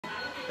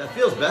That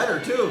feels better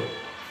too.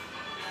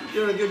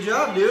 You're doing a good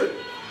job, dude.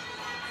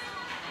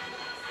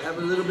 Have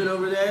a little bit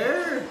over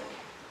there.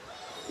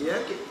 Yeah.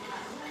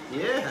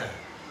 Yeah.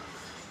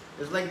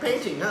 It's like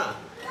painting, huh?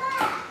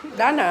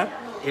 Done now.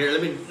 Here,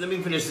 let me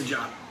finish the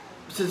job.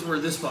 Since we're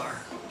this far.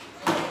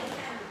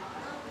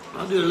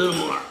 I'll do a little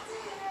more.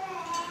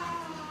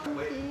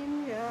 Wait.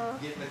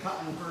 Get the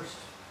cotton first.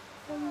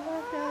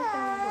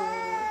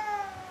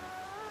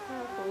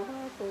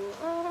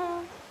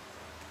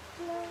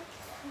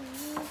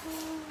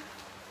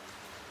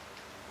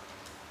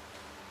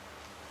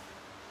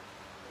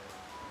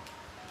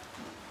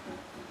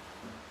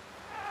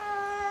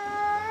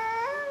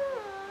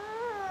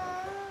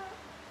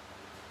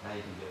 Now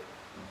you can do it.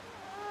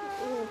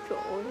 Trời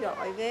ơi,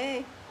 giỏi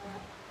ghê.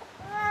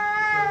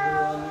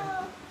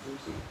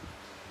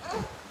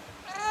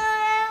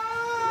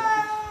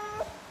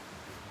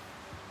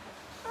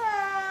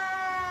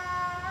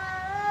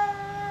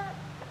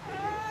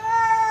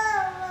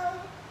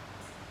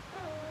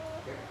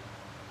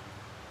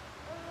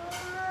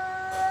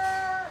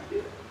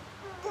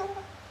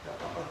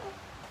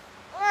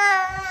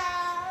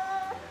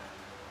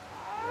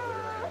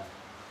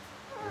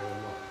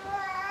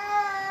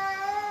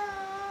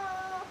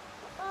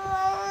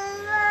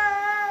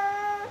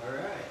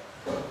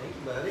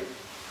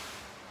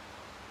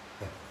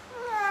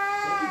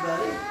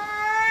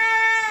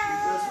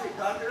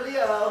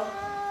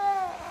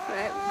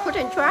 Put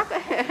in track.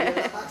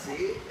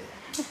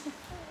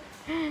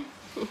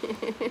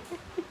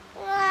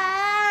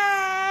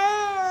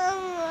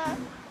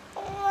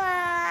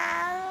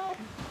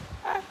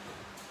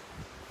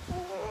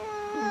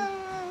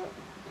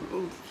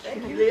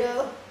 Thank you,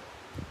 Leo.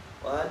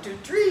 1, 2,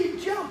 3,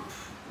 jump.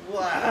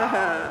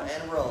 Wow.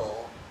 And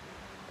roll.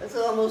 That's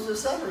almost a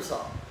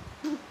somersault.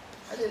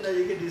 I didn't know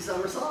you could do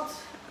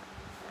somersaults.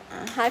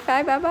 High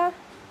five, Baba.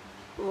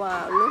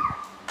 Wow, look.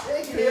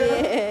 Thank you, Leo.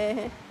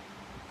 Yeah.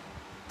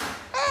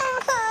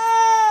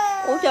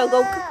 Ủa trời,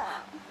 go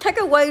take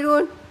away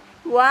luôn.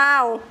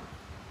 Wow.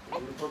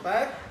 Put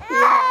back.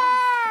 Yeah.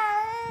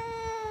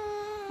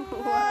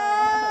 Wow.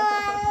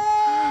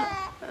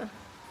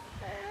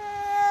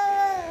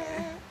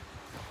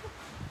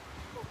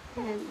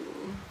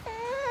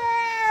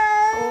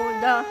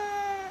 Ồ, đó.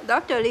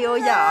 Dr. Leo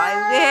giỏi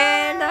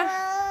ghê đó.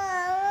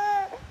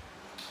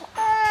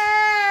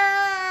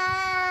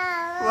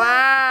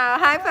 Wow,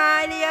 high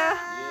five, Leo.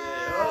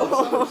 Yeah,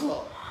 oh,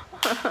 somersault.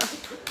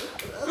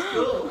 That's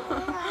cool.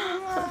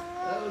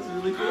 That was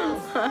really cool.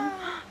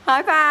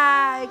 High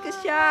five, good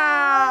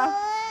job.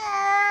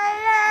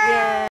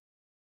 Yeah.